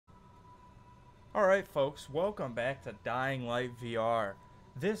Alright folks, welcome back to Dying Light VR.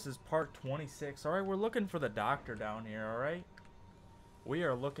 This is part 26. Alright, we're looking for the doctor down here, alright? We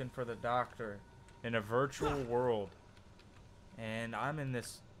are looking for the doctor in a virtual world. And I'm in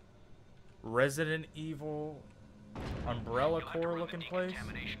this Resident Evil Umbrella Corps looking place.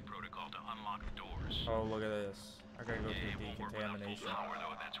 Oh, look at this. I gotta go through decontamination.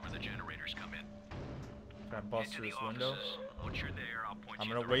 Can I bust through this window? I'm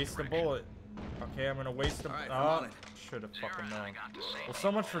gonna waste a bullet. Okay, I'm gonna waste them. Oh, should have fucking known. Well,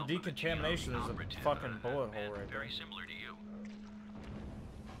 so much for decontamination. There's a fucking bullet hole right there.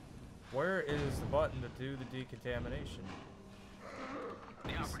 Where is the button to do the decontamination?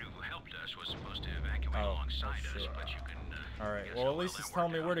 The operative who helped us was supposed to evacuate alongside us, but you can. Alright, well at least it's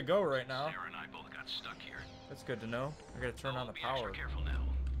telling me where to go right now. Sarah and I both got stuck here. That's good to know. I gotta turn on the Be power. extra careful now.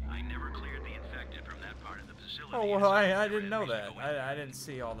 I never cleared the infected from that part of the facility. Oh well, I didn't know that. I didn't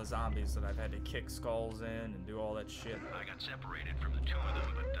see all the zombies that I've had to kick skulls in and do all that shit. I got separated from the two of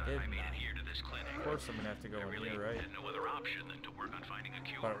them, but I made it here to this clinic. Of course I'm gonna have to go in here, right? Had no other option than to work on finding a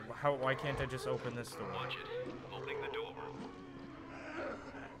cure. But why can't I just open this door? Watch it. Opening the door.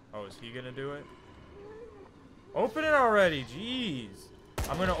 Oh, is he gonna do it? Open it already, jeez.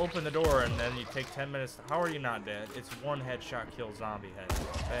 I'm gonna open the door and then you take 10 minutes. How are you not dead? It's one headshot kill zombie head.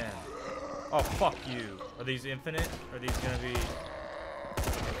 Bam. Oh, fuck you. Are these infinite? Are these gonna be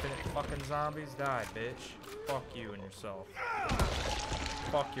infinite fucking zombies? Die, bitch. Fuck you and yourself.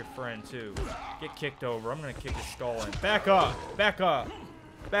 Fuck your friend, too. Get kicked over. I'm gonna kick his skull in. Back up! Back up!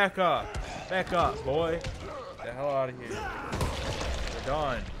 Back up! Back up, boy. Get the hell out of here. We're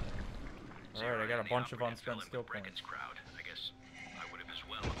done. Alright, I got a bunch of unspent skill points. I guess I would have as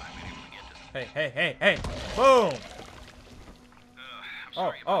well if I'd been able to get to them. Hey, hey, hey, hey! Boom!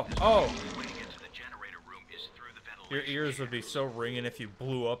 Oh! Your ears would be so ringing if you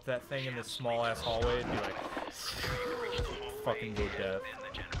blew up that thing in this small ass hallway. It'd be like fucking go deaf.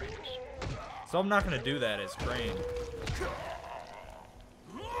 So I'm not gonna do that as trained.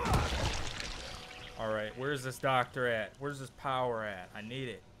 Alright, where's this doctor at? Where's this power at? I need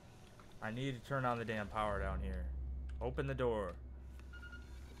it. I need to turn on the damn power down here. Open the door.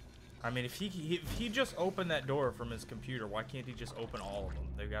 I mean, if he just opened that door from his computer, why can't he just open all of them?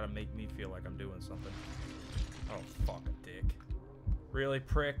 They've got to make me feel like I'm doing something. Oh, fuck a dick. Really,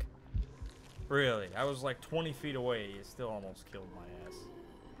 prick? Really? I was like 20 feet away. You still almost killed my ass.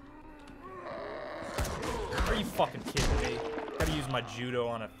 Are you fucking kidding me? Gotta use my judo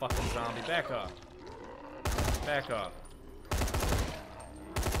on a fucking zombie. Back up. Back up.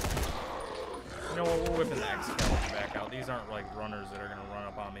 You know what? We're whipping the Excalibur back out. These aren't like runners that are gonna run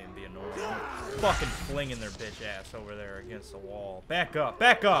up on me and be annoying. Fucking flinging their bitch ass over there against the wall. Back up!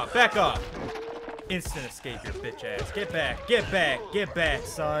 Back up! Back up! Instant escape your bitch ass. Get back! Get back! Get back,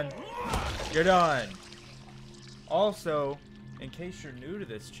 son! You're done! Also, in case you're new to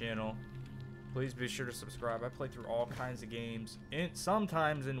this channel, please be sure to subscribe. I play through all kinds of games,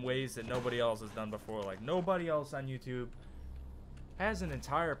 sometimes in ways that nobody else has done before. Like, nobody else on YouTube has an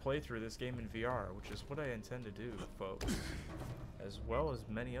entire playthrough of this game in VR, which is what I intend to do, folks. As well as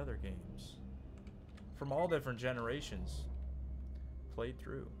many other games. From all different generations. Played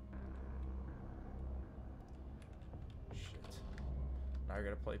through. Shit. Now I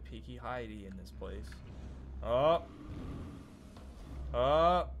gotta play Peaky Heidi in this place. Oh!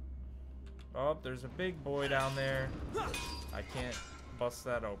 Oh! Oh, there's a big boy down there. I can't bust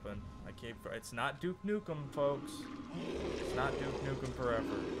that open. I can't. It's not Duke Nukem, folks. It's not Duke Nukem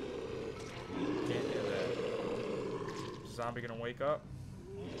forever. Can't do that. Zombie gonna wake up?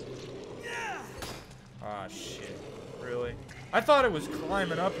 Ah, shit. Really? I thought it was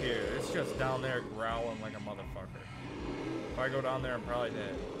climbing up here. It's just down there growling like a motherfucker. If I go down there, I'm probably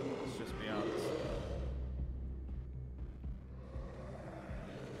dead. Let's just be honest.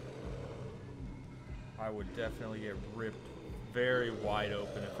 I would definitely get ripped very wide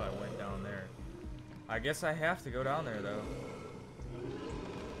open if I went down there. I guess I have to go down there though,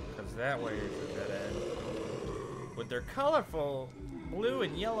 because that way is a dead end. With their colorful blue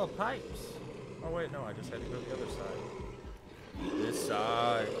and yellow pipes. Oh wait, no, I just had to go the other side. This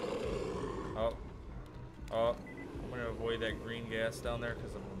side. Oh. Oh. I'm gonna avoid that green gas down there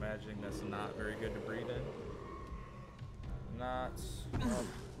because I'm imagining that's not very good to breathe in. Not.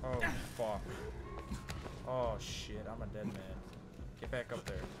 Oh fuck. Oh shit, I'm a dead man. Get back up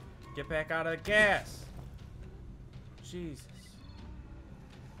there. Get back out of the gas! Jesus.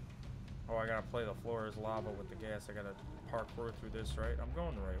 Oh, I gotta play the floor as lava with the gas. I gotta parkour through this, right? I'm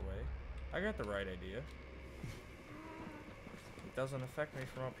going the right way. I got the right idea. It doesn't affect me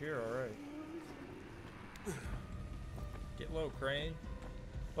from up here, alright. Get low, Crane.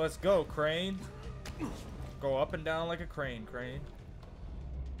 Let's go, Crane. Go up and down like a crane. Alright.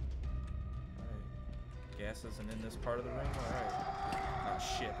 Gas isn't in this part of the ring. Alright. Oh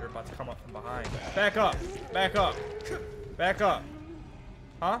shit, they're about to come up from behind. Back up! Back up! Back up!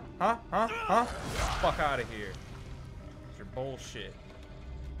 Huh? Fuck out of here. It's your bullshit.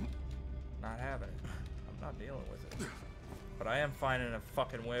 Not having it. I'm not dealing with it. But I am finding a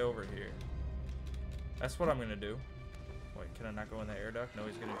fucking way over here. That's what I'm gonna do. Wait, can I not go in the air duct? No,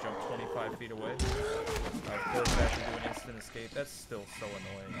 he's gonna jump 25 feet away. Of course, I have to do an instant escape. That's still so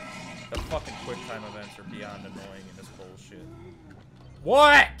annoying. The fucking quick time events are beyond annoying in this bullshit.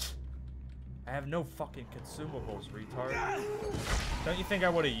 What? I have no fucking consumables, retard. Don't you think I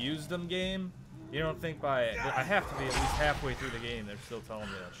would have used them, game? You don't think by... I have to be at least halfway through the game. They're still telling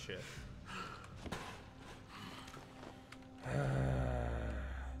me that shit.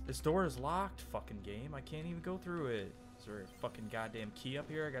 This door is locked, fucking game. I can't even go through it. Is there a fucking goddamn key up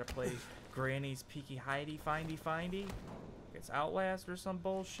here? I gotta play Granny's Peeky Hidey Findy? It's Outlast or some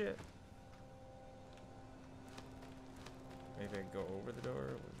bullshit. Maybe I can go over the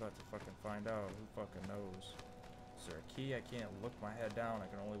door? We're about to fucking find out. Who fucking knows? Is there a key? I can't look my head down. I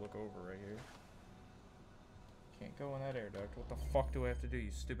can only look over right here. Can't go in that air duct. What the fuck do I have to do,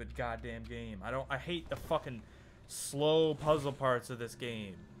 you stupid goddamn game? I hate the fucking slow puzzle parts of this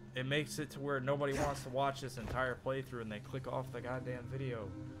game. It makes it to where nobody wants to watch this entire playthrough and they click off the goddamn video.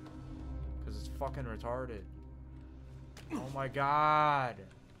 Because it's fucking retarded. Oh my god.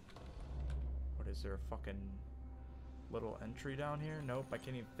 What is there, a fucking little entry down here? Nope, I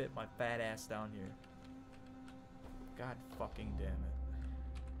can't even fit my fat ass down here. God fucking damn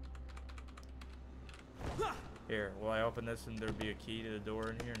it. Here, will I open this and there'd be a key to the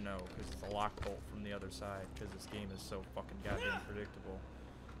door in here? No, because it's a lock bolt from the other side. Because this game is so fucking goddamn predictable.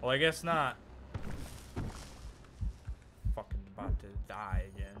 Well, I guess not. Fucking about to die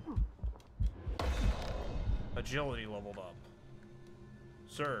again. Agility leveled up.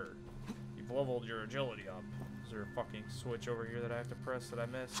 Sir, you've leveled your agility up. Is there a fucking switch over here that I have to press that I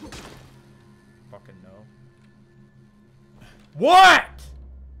missed? Fucking no. What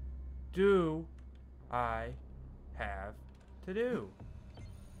do I have to do?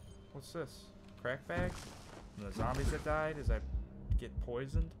 What's this? Crack bag? From the zombies that died? Is I get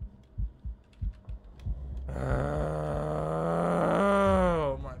poisoned? Oh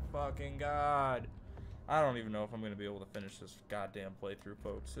my fucking god. I don't even know if I'm gonna be able to finish this goddamn playthrough,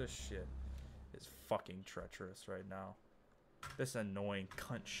 folks. This shit is fucking treacherous right now. This annoying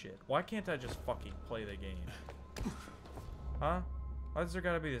cunt shit. Why can't I just fucking play the game? Huh? Why does there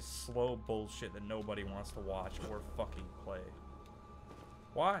gotta be this slow bullshit that nobody wants to watch or fucking play?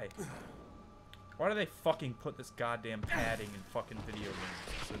 Why? Why do they fucking put this goddamn padding in fucking video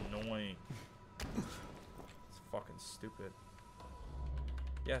games? It's annoying. It's fucking stupid.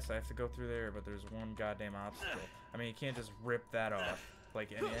 Yes, I have to go through there, but there's one goddamn obstacle. I mean, you can't just rip that off. Like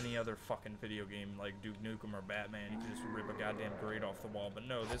any other fucking video game, like Duke Nukem or Batman, you can just rip a goddamn grate off the wall. But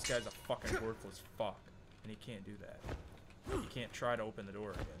no, this guy's a fucking worthless fuck. And he can't do that. You can't try to open the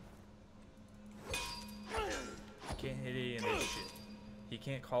door again. You can't hit any of this shit. He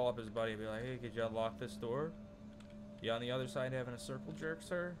can't call up his buddy and be like, hey, could you unlock this door? You on the other side having a circle jerk,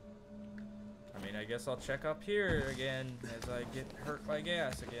 sir? I mean, I guess I'll check up here again as I get hurt by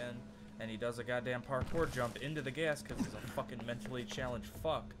gas again. And he does a goddamn parkour jump into the gas because he's a fucking mentally challenged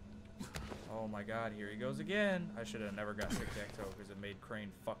fuck. Oh my god, here he goes again. I should have never got tic-tac-toe because it made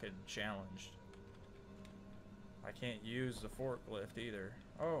Crane fucking challenged. I can't use the forklift either.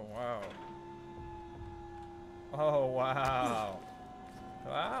 Oh, wow. Oh, wow.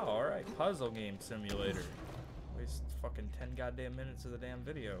 Wow, alright. Puzzle game simulator. Waste fucking 10 goddamn minutes of the damn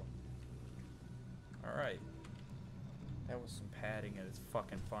video. Alright. That was some padding at its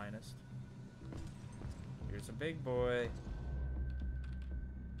fucking finest. Here's a big boy.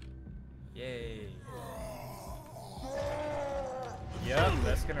 Yay. Yep,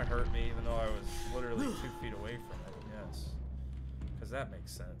 that's gonna hurt me even though I was literally 2 feet away from it, yes. Because that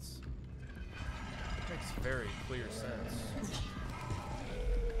makes sense. It makes very clear sense.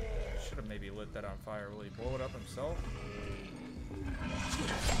 Should have maybe lit that on fire. Will he blow it up himself?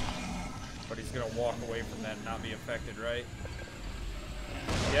 But he's gonna walk away from that and not be affected, right?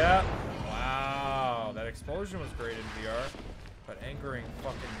 Yeah. Wow. That explosion was great in VR, but angering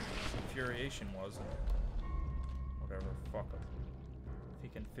fucking infuriation wasn't. Whatever. Fuck him. If he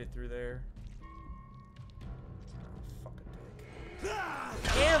can fit through there. Oh, fucking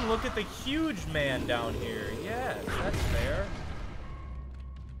take. And look at the huge man down here. Yes, that's fair.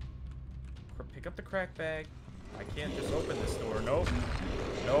 Pick up the crack bag. I can't just open this door. Nope.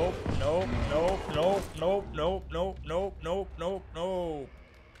 Nope. Nope. Nope. Nope. Nope. Nope. Nope. Nope. Nope. Nope. Nope.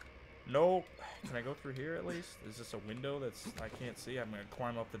 Nope. Can I go through here at least? Is this a window that's I can't see? I'm gonna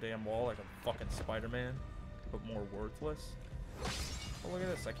climb up the damn wall like a fucking Spider-Man, but more worthless. Oh, look at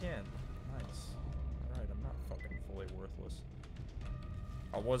this. I can. Nice. Alright, I'm not fucking fully worthless.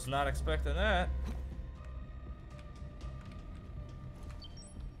 I was not expecting that.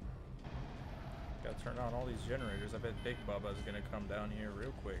 Gotta turn on all these generators. I bet Big Bubba's gonna come down here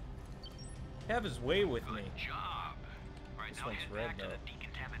real quick. Have his way with me. Good job. Right, This now one's head red back to though. the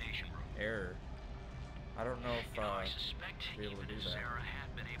decontamination room. Error. I don't know if I suspect be able to even do if that. Sarah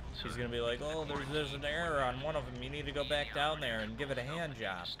had been able to. He's gonna be like, oh, there's an error on one of them. You need to go back down there and give it a hand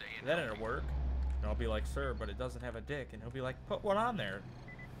job. Then it'll work. And I'll be like, sir, but it doesn't have a dick. And he'll be like, put one on there.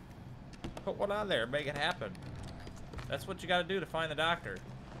 Put one on there. Make it happen. That's what you gotta do to find the doctor.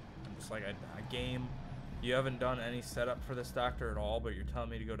 I'm just like, a game. You haven't done any setup for this doctor at all, but you're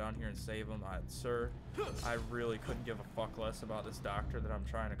telling me to go down here and save him. Sir, I really couldn't give a fuck less about this doctor that I'm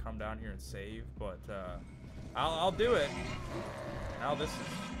trying to come down here and save, but I'll do it. Now this is...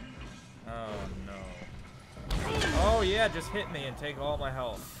 Oh, no. Oh, yeah, just hit me and take all my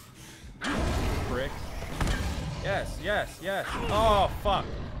health. Brick. Yes, yes, yes. Oh, fuck.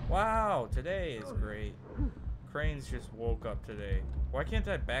 Wow, today is great. Cranes just woke up today. Why can't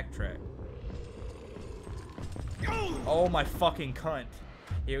I backtrack? Oh, my fucking cunt.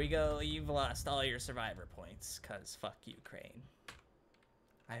 Here we go. You've lost all your survivor points, cause fuck you, Crane.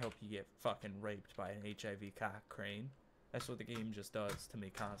 I hope you get fucking raped by an HIV cock, Crane. That's what the game just does to me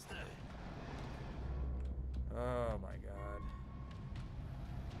constantly. Oh my god.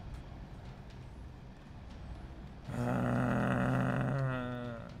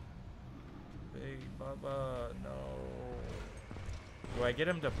 Big Bubba, no. Do I get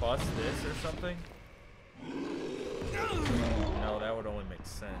him to bust this or something? No, that would only make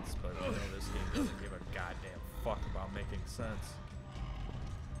sense, but you know this game doesn't give a goddamn fuck about making sense.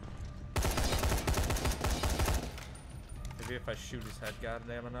 Maybe if I shoot his head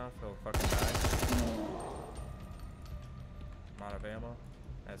goddamn enough, he'll fucking die. I'm out of ammo.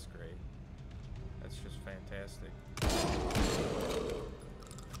 That's great. That's just fantastic.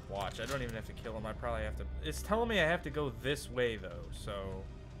 Watch, I don't even have to kill him. I probably have to... It's telling me I have to go this way, though, so...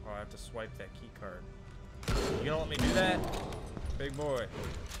 I'll have to swipe that key card. You gonna let me do that? Big boy.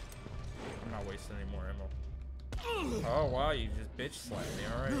 I'm not wasting any more ammo. Oh, wow, you just bitch slapped me,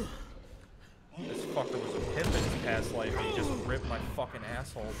 alright. This fucker was a pimp in his past life, and he just ripped my fucking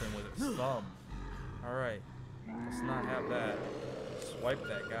asshole open with his thumb. Alright. Let's not have that. Swipe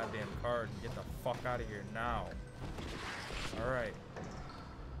that goddamn card and get the fuck out of here now. Alright.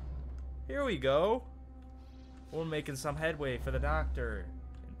 Here we go. We're making some headway for the doctor.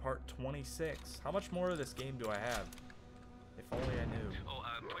 Part 26. How much more of this game do I have? If only I knew. Oh,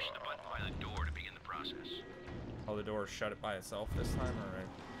 push the button by the door to begin the process. Oh, the door shut it by itself this time? Alright.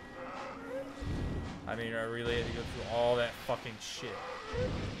 I mean, I really had to go through all that fucking shit.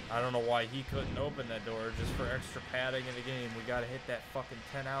 I don't know why he couldn't open that door just for extra padding in the game. We gotta hit that fucking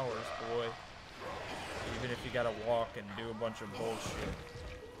 10 hours, boy. Even if you gotta walk and do a bunch of bullshit.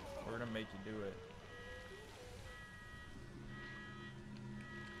 We're gonna make you do it.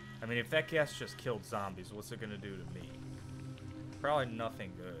 I mean, if that gas just killed zombies, what's it gonna do to me? Probably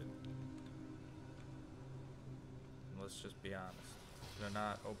nothing good. Let's just be honest. Did I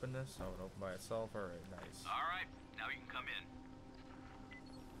not open this? Oh, it opened by itself? Alright, nice. Alright, now you can come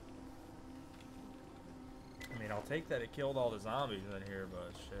in. I mean, I'll take that it killed all the zombies in here,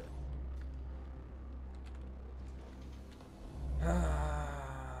 but shit.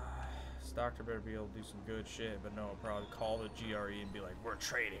 This doctor better be able to do some good shit, but no, I'll probably call the GRE and be like, we're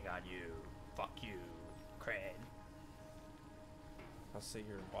trading on you. Fuck you, Crane. I'll sit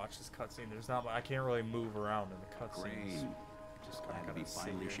here and watch this cutscene. There's not, I can't really move around in the cutscenes. Just Glad to be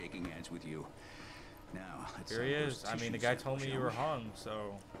finally shaking hands with you. Now, let's here he is. I mean, the guy told me you were hung,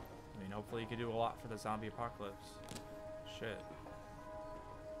 so I mean, hopefully you could do a lot for the zombie apocalypse. Shit.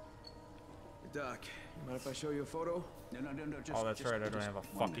 Hey, Doc, you mind if I show you a photo? No, just... Oh, that's right. I don't have a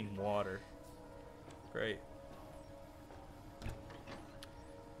fucking water. Great.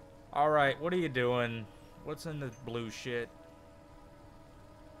 All right, what are you doing? What's in the blue shit?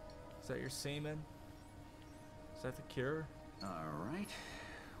 Is that your semen? Is that the cure? All right.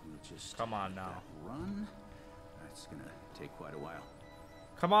 We'll just come on now. Run. That's gonna take quite a while.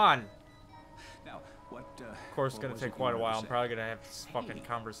 Come on. Now, what? Of course, it's gonna take quite a while. I'm probably gonna have this fucking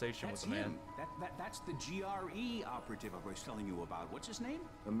conversation with the man. Him. That's the GRE operative I was telling you about. What's his name?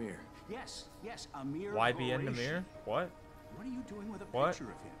 Amir. Yes, Amir. YBN Amir? What? What are you doing with a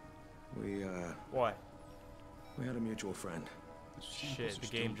picture of him? We What? We had a mutual friend. Shit, the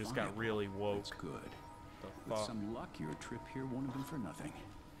game just got really woke. That's good. The With fuck? some luck, your trip here won't have been for nothing.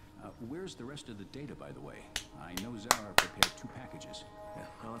 Where's the rest of the data, by the way? I know Zara prepared 2 packages. Yeah,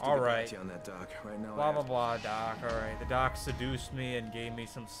 I'll have to All get back right. to you on that, Doc. Right now, Blah, blah, blah, Doc. Alright, the Doc seduced me and gave me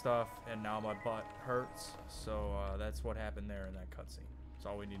some stuff, and now my butt hurts. So, that's what happened there in that cutscene. That's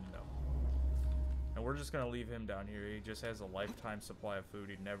all we need to know. And we're just gonna leave him down here. He just has a lifetime supply of food.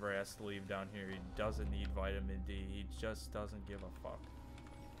 He never has to leave down here. He doesn't need vitamin D. He just doesn't give a fuck.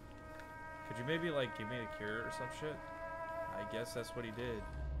 Could you maybe, like, give me the cure or some shit? I guess that's what he did.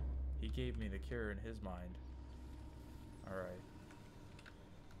 He gave me the cure in his mind. Alright.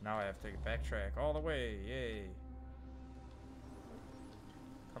 Now I have to backtrack all the way. Yay.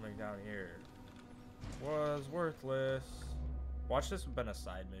 Coming down here was worthless. Watch, this have been a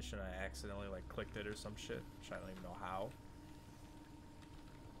side mission. I accidentally like clicked it or some shit, which I don't even know how.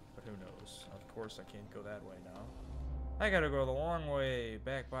 But who knows? Of course I can't go that way now. I gotta go the long way.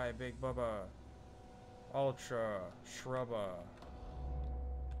 Back by Big Bubba. Ultra Shrubba.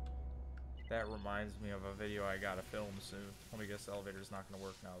 That reminds me of a video I gotta film soon. Let me guess, the elevator's not gonna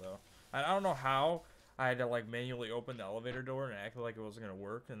work now though. I don't know how. I had to like manually open the elevator door and act like it wasn't gonna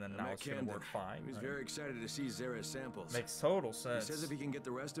work, and then now it's gonna work fine. He's very excited to see Zara's samples. Makes total sense. He says if he can get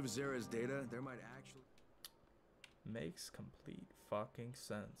the rest of Zara's data, there might actually... Makes complete fucking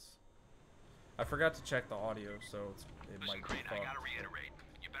sense. I forgot to check the audio, so it Listen, might be Crane, I fucked. gotta reiterate.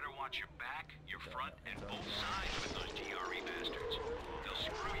 You better watch your back, your front, and both sides with those GRE bastards. They'll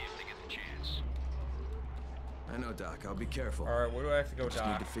screw you if they get the chance. I know, Doc. I'll be careful. Alright, where do I have to go, Just Doc?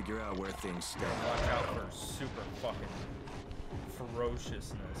 need to figure out where things stand. Watch out for super fucking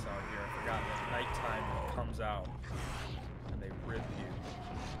ferociousness out here. I forgot that nighttime it comes out and they rip you.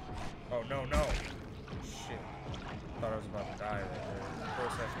 Oh no, no! Shit. Thought I was about to die right there. Of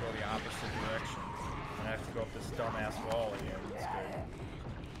course I have to go the opposite direction. And I have to go up this dumbass wall again. That's good.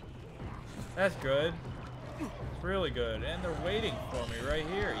 That's good. It's really good. And they're waiting for me right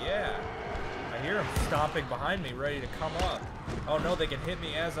here. Yeah. I hear them stomping behind me, ready to come up. Oh no, they can hit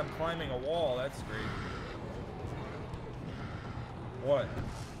me as I'm climbing a wall. That's great. What?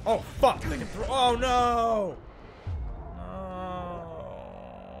 Oh fuck! They can throw. Oh no! No.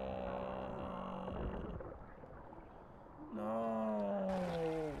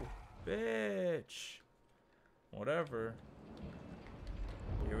 No. Bitch. Whatever.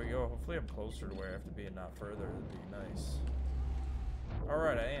 Here we go. Hopefully I'm closer to where I have to be and not further. That'd be nice.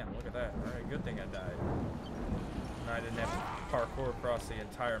 Alright, I am. Look at that. Alright, good thing I died. And I didn't have to parkour across the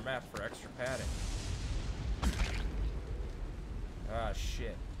entire map for extra padding. Ah,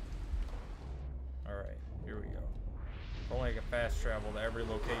 shit. Alright, here we go. If only I could fast travel to every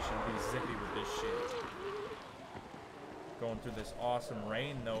location and be zippy with this shit. Going through this awesome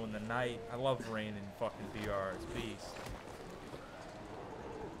rain, though, in the night. I love rain in fucking VR. It's beast.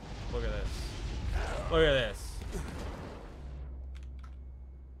 Look at this. Look at this.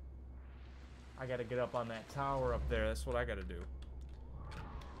 I gotta get up on that tower up there. That's what I gotta do.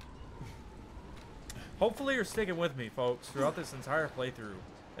 Hopefully you're sticking with me, folks, throughout this entire playthrough.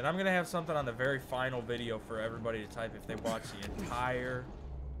 And I'm gonna have something on the very final video for everybody to type if they watch the entire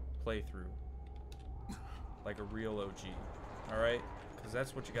playthrough. Like a real OG. Alright? Because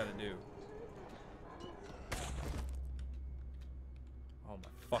that's what you gotta do. Oh my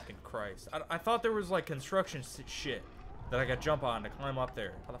fucking Christ. I thought there was like construction shit that I could jump on to climb up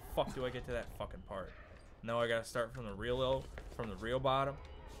there. How the fuck do I get to that fucking part? No, I gotta start from the real bottom.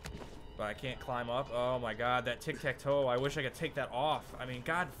 But I can't climb up. Oh my god, that tic-tac-toe. I wish I could take that off. I mean,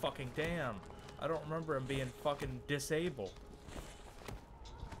 god fucking damn. I don't remember him being fucking disabled.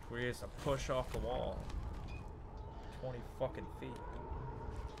 Where he has to push off the wall. 20 fucking feet.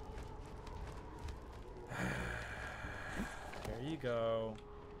 There you go.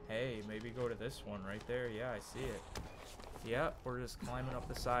 Hey, maybe go to this one right there. Yeah, I see it. Yep, we're just climbing up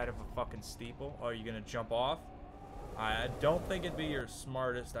the side of a fucking steeple. Oh, you gonna jump off? I don't think it'd be your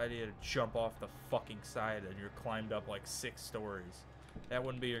smartest idea to jump off the fucking side and you're climbed up like 6 stories. That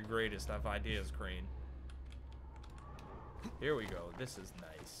wouldn't be your greatest of ideas, Crane. Here we go. This is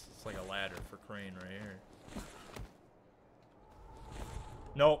nice. It's like a ladder for Crane right here.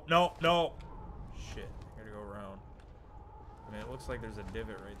 Nope, nope, nope. Shit, I gotta go around. I mean, it looks like there's a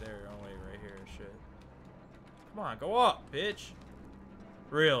divot right there. Oh, wait, right here. Shit. Come on, go up, bitch.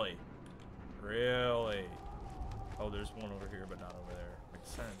 Really? Really? Oh, there's one over here, but not over there.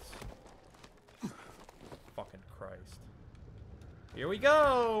 Makes sense. Fucking Christ. Here we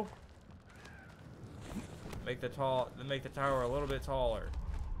go. Make the tower a little bit taller.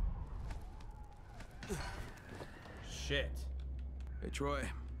 Shit. Hey, Troy.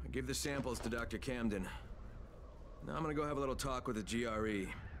 I gave the samples to Dr. Camden. Now I'm gonna go have a little talk with the GRE.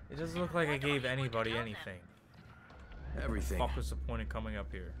 It doesn't look like I gave anybody anything. Everything. Fuck was the point of coming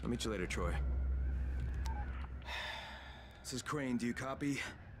up here? I'll meet you later, Troy. This is Crane. Do you copy?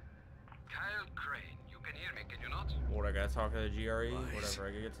 Kyle Crane, you can hear me, can you not? What, I gotta talk to the GRE? Right. Whatever,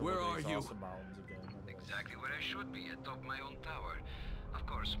 I get to Where look are at these you? awesome mountains again. Exactly where I should be, atop my own tower. Of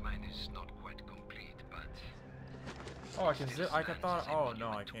course, mine is not quite complete, but... Oh, I can still I stands thought, as a oh no,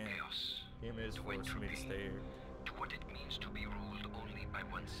 I monument to can't. chaos, Game is to forcing me to entropy, stay here. to what it means to be ruled only by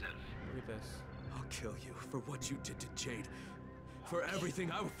oneself. Look at this. I'll kill you for what you did to Jade. For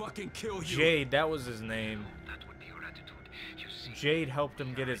everything, I will fucking kill you. Jade, that was his name. That would be your attitude. You see, Jade helped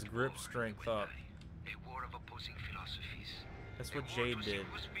him get his at grip war strength with up. a war of opposing philosophies. That's A what war Jade to see did.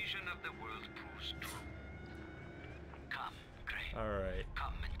 whose vision of the world proves true. Come, Crane. Alright.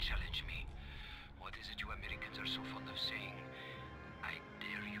 Come and challenge me. What is it you Americans are so fond of saying? I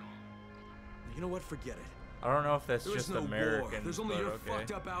dare you. You know what? Forget it. I don't know if that's There is just no American. war. There's only but your okay.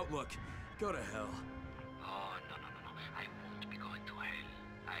 fucked up outlook. Go to hell. Oh, no. I won't be going to hell.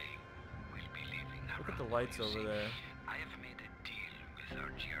 I will be leaving now. Look at the lights You over see, there. I have made a deal with our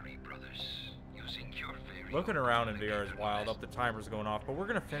GRE brothers. Using your very Looking own around in VR is propaganda wild. device. Up the timer's going off, but we're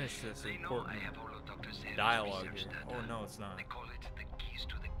gonna finish this They know important I have all of Dr. Zell's dialogue research here. data. Oh no, it's not. They call it the keys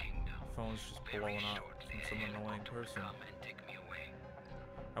to the kingdom. Phone's just Very blowing up shortly, from some a annoying helicopter will person. come and take me away.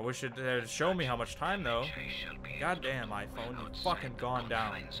 I wish it had shown me how much time though. I shall be Goddamn able to iPhone, move you outside fucking the gone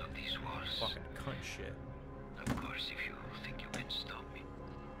down. confines of these walls. Fucking cunt shit. Of course, if you think you can stop me.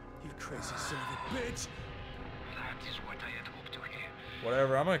 You crazy son of a bitch. That is what I had hoped to hear.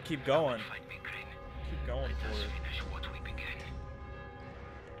 Whatever, I'm gonna keep going. Find me, Crane. Keep going Let for us it. finish what we began.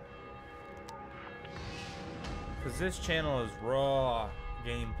 Cause this channel is raw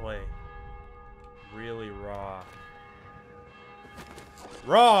gameplay. Really raw.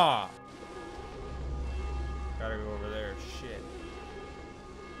 Raw! Gotta go over there. Shit.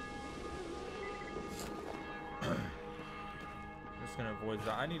 I'm just gonna avoid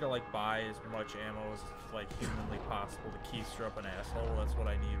that. I need to like buy as much ammo as like humanly possible to keystrap an asshole. That's what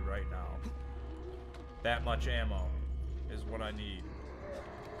I need right now. That much ammo is what I need.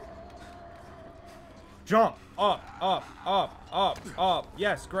 Jump! Up! Up! Up! Up! Up!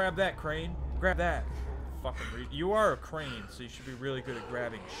 Yes, grab that, Crane. Grab that. Fucking you are a crane, so you should be really good at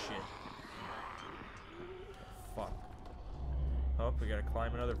grabbing shit. Fuck. Oh, we gotta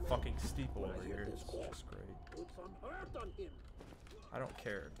climb another fucking steeple over here. This is just great. I don't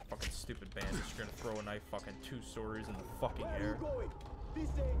care. Fucking stupid bandits. You're gonna throw a knife fucking 2 stories in the fucking air.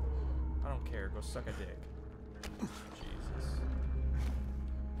 I don't care. Go suck a dick. Jesus.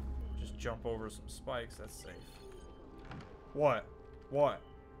 Just jump over some spikes. That's safe. What? What?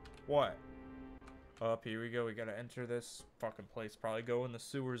 What? Up here we go. We gotta enter this fucking place. Probably go in the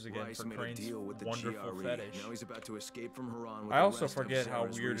sewers again Rice for made a Crane's deal with the wonderful GRE. fetish. Now he's about to escape from Haran with I the also rest of forget how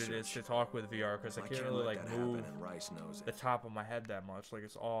Sarah's weird it is research. to talk with VR because I can't really let like that move happen, and Rice knows the it. top of my head that much. Like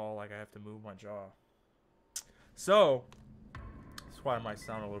it's all like I have to move my jaw. So that's why I might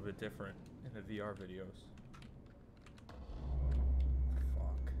sound a little bit different in the VR videos.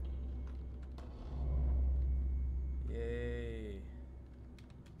 Fuck. Yay.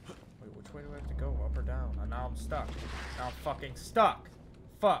 Wait, which way do I have to go? Up or down? Now I'm stuck. Now I'm fucking stuck.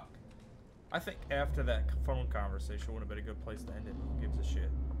 Fuck. I think after that phone conversation would have been a good place to end it. Who gives a shit?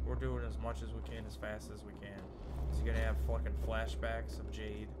 We're doing as much as we can, as fast as we can. So you're gonna have fucking flashbacks of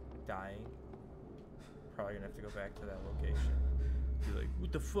Jade dying. Probably gonna have to go back to that location. Be like,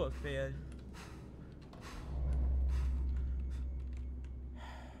 what the fuck, man?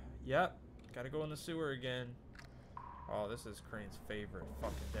 Yep. Gotta go in the sewer again. Oh, this is Crane's favorite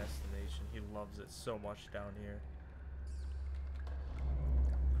fucking destination. He loves it so much down here.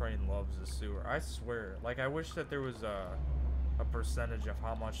 Crane loves the sewer. I swear. Like, I wish that there was a percentage of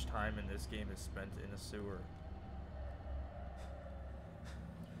how much time in this game is spent in a sewer.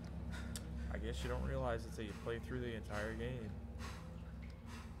 I guess you don't realize it until you play through the entire game.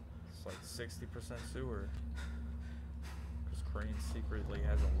 It's like 60% sewer. Because Crane secretly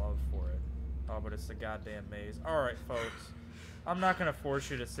has a love for it. Oh, but it's the goddamn maze. Alright, folks. I'm not going to force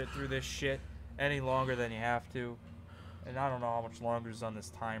you to sit through this shit any longer than you have to. And I don't know how much longer is on this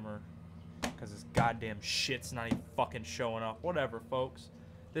timer. Because this goddamn shit's not even fucking showing up. Whatever, folks.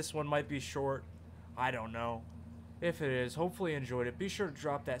 This one might be short. I don't know. If it is, hopefully you enjoyed it. Be sure to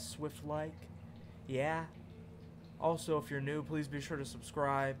drop that swift like. Yeah. Also, if you're new, please be sure to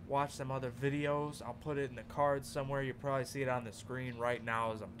subscribe. Watch some other videos. I'll put it in the cards somewhere. You'll probably see it on the screen right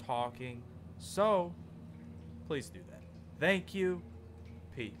now as I'm talking. So, please do that. Thank you.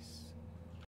 Peace.